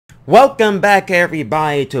Welcome back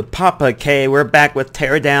everybody to Papa K. We're back with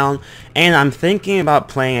Teardown, and I'm thinking about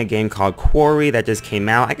playing a game called Quarry that just came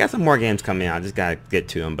out. I got some more games coming out, I just gotta get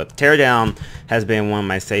to them, but Teardown has been one of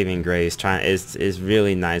my saving grace. It's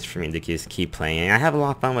really nice for me to just keep playing. I have a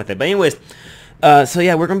lot of fun with it. But anyways, so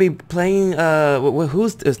yeah, we're gonna be playing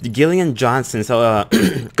who's this? Gillian Johnson. So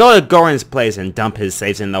go to Goran's place and dump his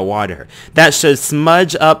safes in the water. That should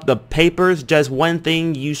smudge up the papers. Just one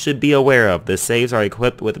thing you should be aware of: the safes are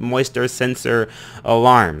equipped with moisture sensor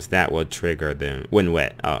alarms that will trigger them when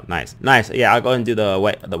wet. Oh, nice. Yeah, I'll go and do the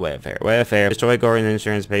wet affair. Destroy Goran's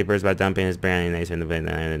insurance papers by dumping his brand name in the bin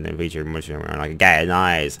and feature moisture like a guy.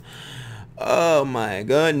 Nice. Oh my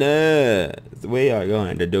goodness. We are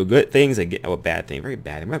going to do good things again. Oh, bad thing. Very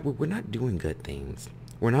bad. We're not doing good things.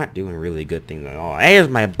 We're not doing really good things at all. Here's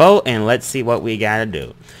my boat, and let's see what we gotta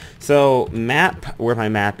do. So, map. Where's my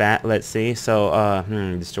map at? Let's see. So,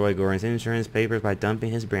 destroy Goran's insurance papers by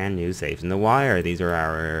dumping his brand new safes in the wire. These are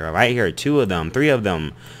our, right here, 3 of them.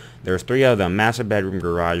 There's 3 of them. Master bedroom,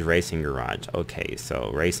 garage, racing garage. Okay,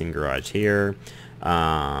 so racing garage here.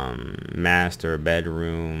 Master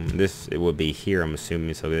bedroom, this it would be here, I'm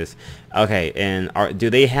assuming. So this, okay. And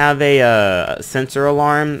do they have a sensor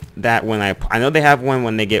alarm that when I know they have one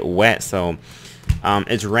when they get wet? So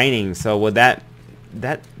it's raining, so would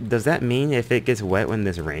does that mean if it gets wet when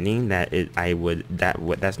it's raining that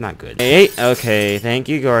that's not good? Okay, thank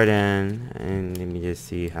you, Gordon. And let me just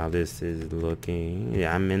see how this is looking.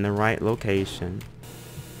 Yeah, I'm in the right location.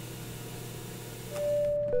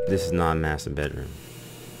 This is not a master bedroom.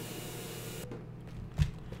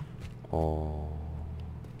 Oh.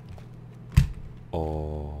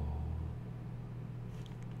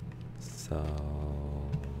 So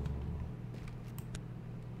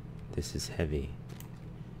this is heavy.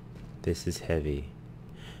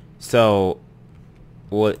 So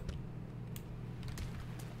what?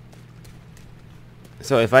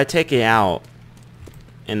 So if I take it out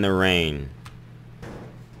in the rain,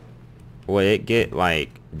 will it get like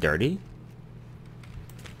dirty?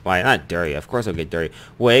 Like, not dirty, of course it'll get dirty.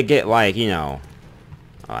 Will it get like, you know,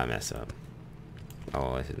 oh, I messed up.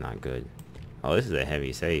 Oh, this is not good. Oh, this is a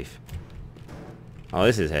heavy safe. Oh,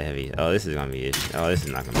 this is heavy. Oh, this is gonna be it. Oh, this is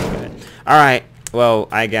not gonna be good. Alright, well,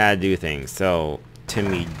 I gotta do things. So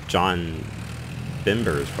Timmy John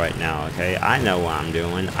Bimbers right now, okay? I know what I'm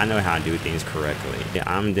doing. I know how to do things correctly. Yeah,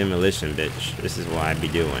 I'm demolition bitch. This is what I be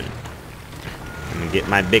doing. I'm gonna get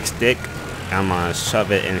my big stick. I'm gonna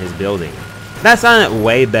shove it in his building. That sounded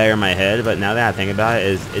way better in my head, but now that I think about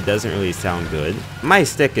it, it doesn't really sound good. My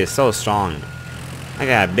stick is so strong. I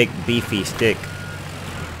got a big beefy stick.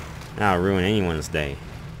 That'll ruin anyone's day.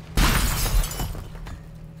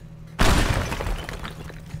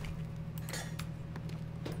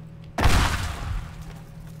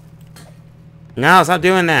 No, stop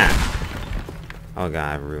doing that. Oh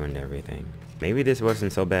god, I've ruined everything. Maybe this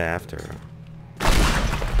wasn't so bad after all.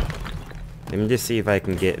 Let me just see if I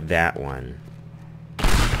can get that one.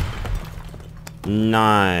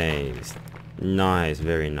 Nice. Nice,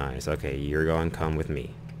 very nice. Okay, you're going to come with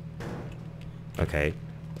me. Okay,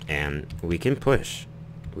 and we can push.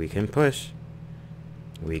 We just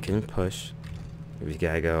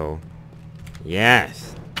gotta go.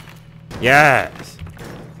 Yes.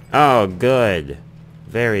 Oh, good.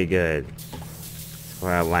 Very good. That's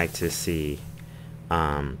what I like to see.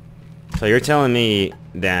 So you're telling me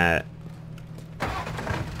that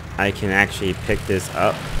I can actually pick this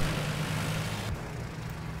up?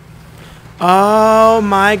 Oh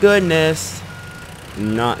my goodness.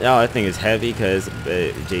 No, oh, that thing is heavy because,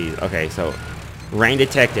 geez. Okay, so rain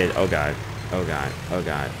detected. Oh god.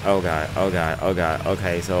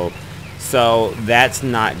 Okay, so that's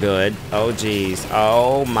not good. Oh geez.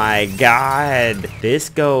 Oh my god. This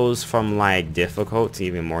goes from like difficult to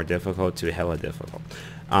even more difficult to hella difficult.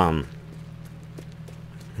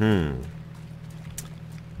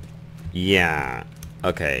 Yeah.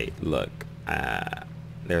 Okay, look.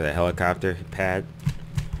 There's a helicopter pad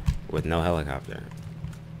with no helicopter.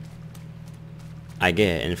 I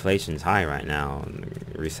get it, inflation's high right now,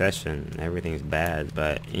 recession, everything's bad,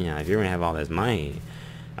 but you know, if you're gonna have all this money,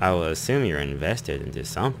 I will assume you're invested into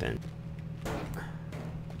something.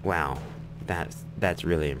 Wow, that's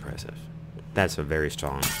really impressive. That's a very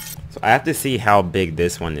strong. So I have to see how big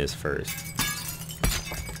this one is first.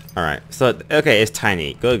 Alright, so okay, it's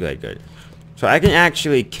tiny. Good. So I can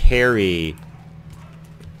actually carry.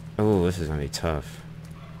 Oh, this is gonna be tough.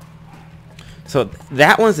 So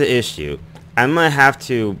that one's the issue. I'm gonna have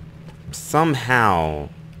to somehow.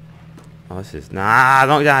 Oh, this is nah.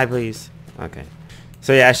 Don't die, please. Okay.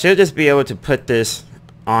 So yeah, I should just be able to put this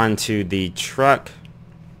onto the truck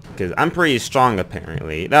because I'm pretty strong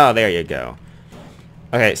apparently. Oh, there you go.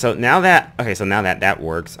 Okay, so now that that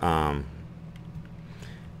works, how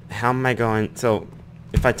am I going? So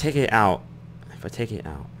if I take it out,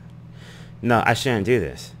 no, I shouldn't do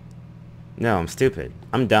this. No, I'm stupid.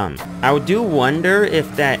 I'm dumb. I do wonder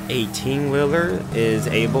if that 18-wheeler is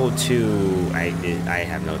able to. I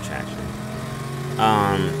have no traction.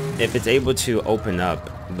 If it's able to open up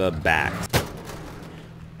the back.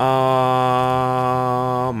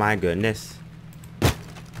 Oh my goodness.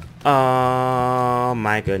 Oh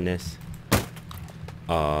my goodness.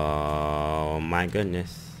 Oh my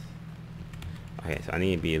goodness. Okay, so I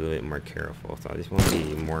need to be a little bit more careful. So I just want to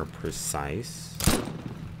be more precise.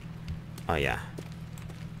 Oh yeah.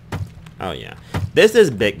 Oh yeah. This is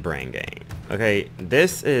big brain game. Okay,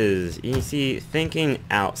 this is, you see, thinking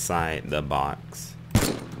outside the box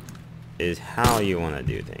is how you want to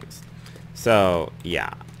do things. So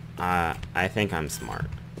yeah, I think I'm smart.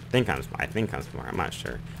 I think I'm smart. I'm not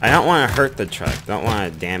sure. I don't want to hurt the truck. Don't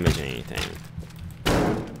want to damage anything.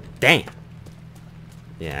 Damn.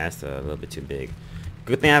 Yeah, that's a little bit too big.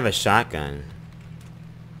 Good thing I have a shotgun.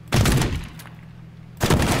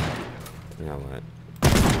 You know what?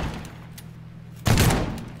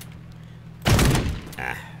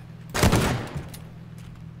 Ah.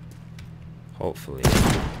 Hopefully,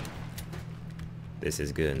 this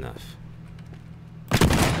is good enough.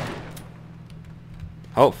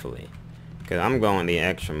 Hopefully, because I'm going the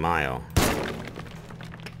extra mile.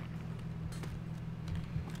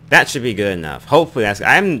 That should be good enough. Hopefully, that's.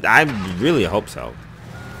 I really hope so.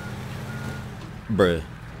 Bruh.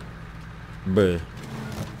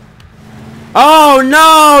 Oh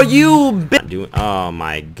no, you oh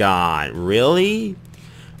my god, really?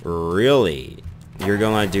 Really? You're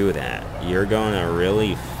gonna do that? You're gonna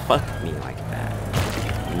really fuck me like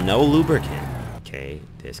that? No lubricant. Okay,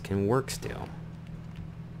 this can work still.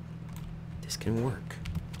 This can work.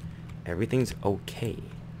 Everything's okay.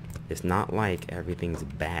 It's not like everything's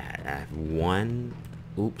bad. I have one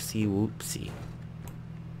oopsie whoopsie.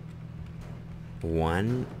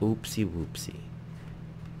 One oopsie whoopsie.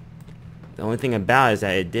 The only thing about it is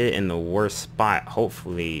that it did it in the worst spot.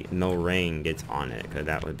 Hopefully no rain gets on it, because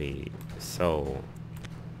that would be so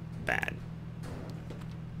bad.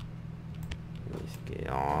 Let's get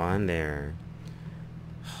on there.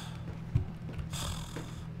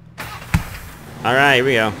 Alright, here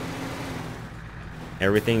we go.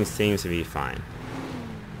 Everything seems to be fine.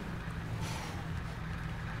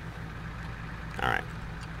 Alright.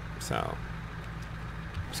 So,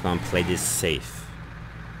 I'm just gonna play this safe.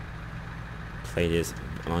 I'm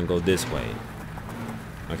gonna go this way.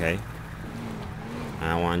 Okay?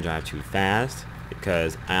 I don't wanna drive too fast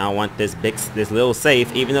because I don't want this little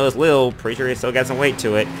safe, even though it's little, pretty sure it still got some weight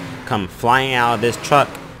to it, come flying out of this truck.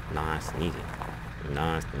 Nice and easy.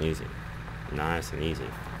 Nice and easy. Nice and easy.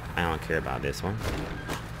 I don't care about this one.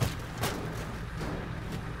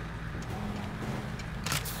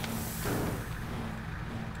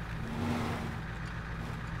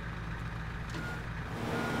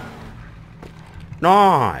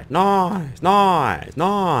 Nice, nice, nice,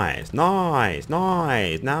 nice, nice,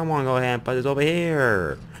 nice. Now I'm gonna go ahead and put this over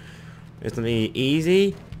here. It's gonna be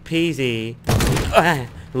easy peasy,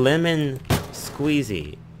 lemon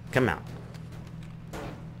squeezy. Come out.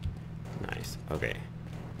 Nice. Okay.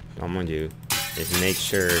 What I'm gonna do is make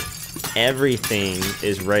sure everything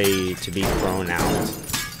is ready to be thrown out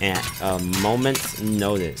at a moment's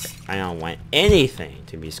notice. I don't want anything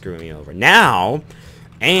to be screwing me over now.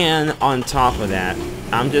 And on top of that,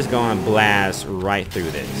 I'm just going to blast right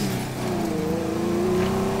through this.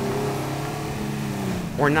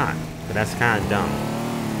 Or not, but that's kind of dumb.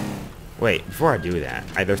 Wait, before I do that,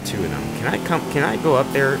 there's two of them. Can I go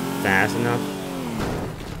up there fast enough?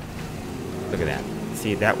 Look at that.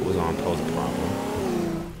 See, that was on pose a problem.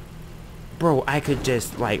 Bro, I could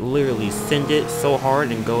just, like, literally send it so hard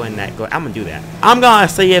and go in that... I'm gonna do that. I'm gonna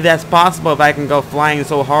see if that's possible. If I can go flying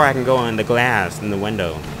so hard, I can go in the glass, in the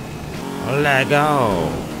window. Let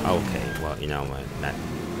go. Okay, well, you know what?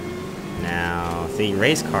 Now, see,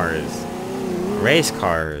 race cars,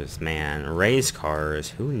 man. Race cars.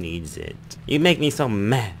 Who needs it? You make me so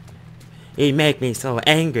mad. You make me so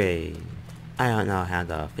angry. I don't know how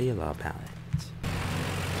to feel about it.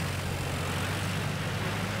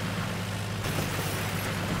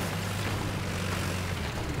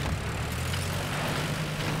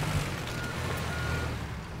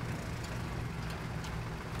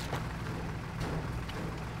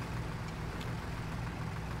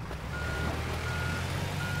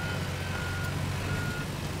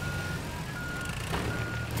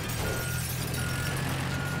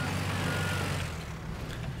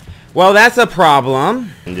 Well, that's a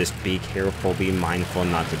problem. And just be careful, be mindful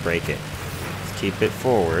not to break it. Just keep it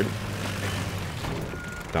forward.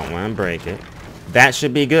 Don't want to break it. That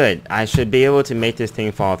should be good. I should be able to make this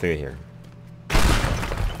thing fall through here.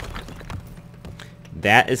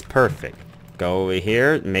 That is perfect. Go over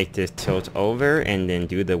here, make this tilt over, and then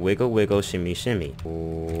do the wiggle wiggle shimmy shimmy.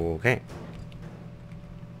 Okay.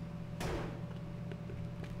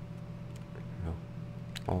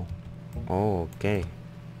 Oh. Oh, okay.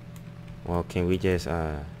 Well, can we just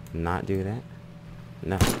not do that?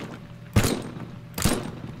 No.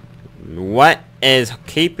 What is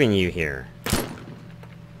keeping you here?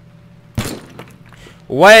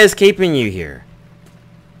 What is keeping you here?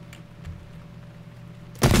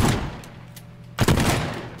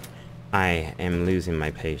 I am losing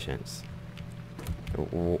my patience.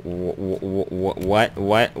 What?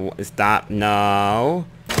 Stop. No.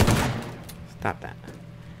 Stop that.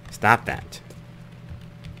 Stop that.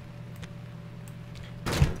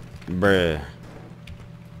 Bruh.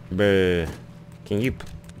 Bruh. Can you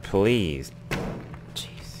please?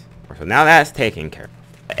 Jeez. So now that's taken care of.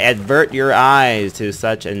 Advert your eyes to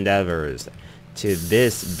such endeavors. To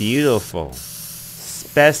this beautiful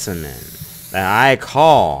specimen that I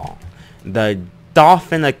call the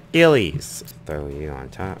Dolphin Achilles. Throw you on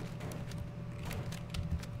top.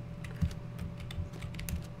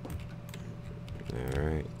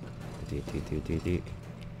 Alright.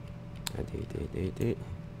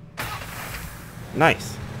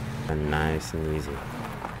 Nice. Nice and easy.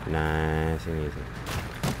 Nice and easy.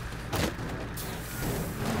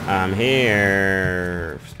 I'm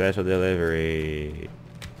here. Special delivery.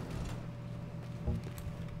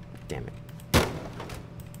 Damn it.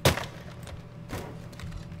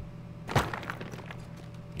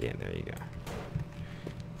 Yeah, there you go.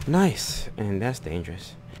 Nice. And that's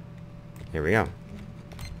dangerous. Here we go.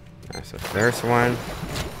 That's the first one.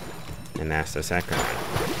 And that's the second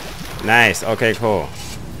one. Nice. Okay, cool.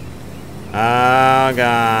 Oh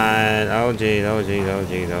god. Oh geez, oh geez, oh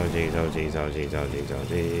geez, oh geez, oh geez, oh geez, oh geez, oh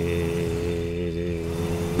geez.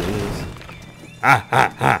 Ah ha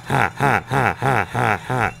ha ha ha ha ha ha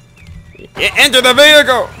ha. Enter the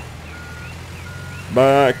vehicle!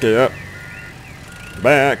 Back it up.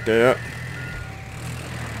 Back it up.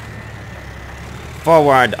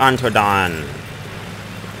 Forward unto dawn.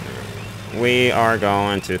 We are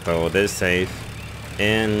going to throw this safe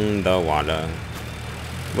in the water.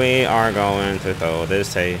 We are going to throw this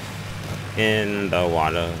safe in the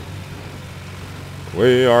water.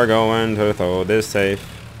 We are going to throw this safe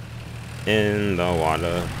in the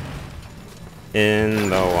water. In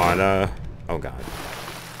the water. Oh god.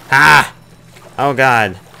 Ah! Oh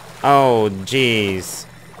god. Oh jeez.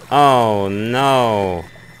 Oh no.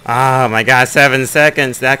 Oh my god, 7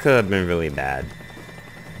 seconds. That could have been really bad.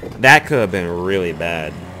 That could have been really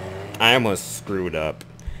bad. I almost screwed up.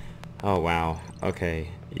 Oh wow. Okay.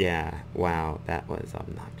 Yeah. Wow. That was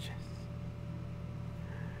obnoxious.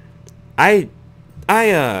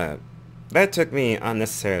 That took me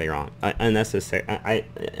unnecessarily wrong. A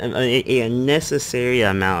unnecessary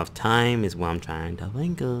amount of time is what I'm trying to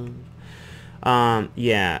think of.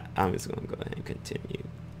 Yeah. I'm just gonna go ahead and continue.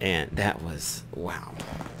 And that was wow.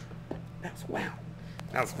 That's wow.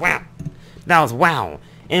 That was wow. That was wow.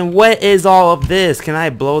 And what is all of this? Can I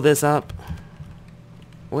blow this up?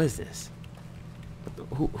 What is this?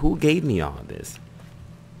 Who gave me all of this?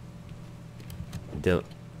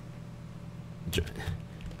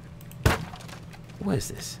 What is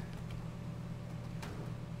this?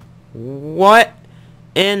 What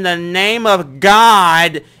in the name of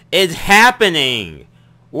God is happening?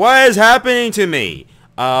 What is happening to me?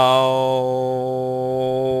 Oh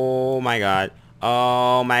my god.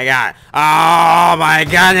 Oh my god. Oh my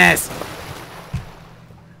goodness.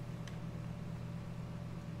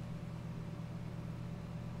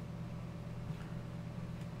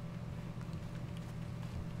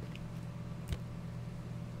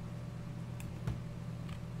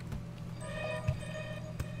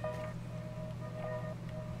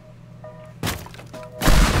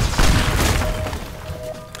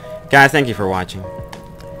 Guys, thank you for watching.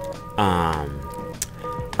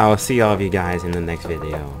 I will see all of you guys in the next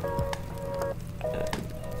video.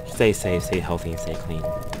 Stay safe, stay healthy, and stay clean.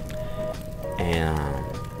 And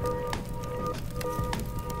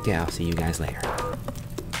yeah, I'll see you guys later.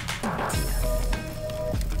 See ya.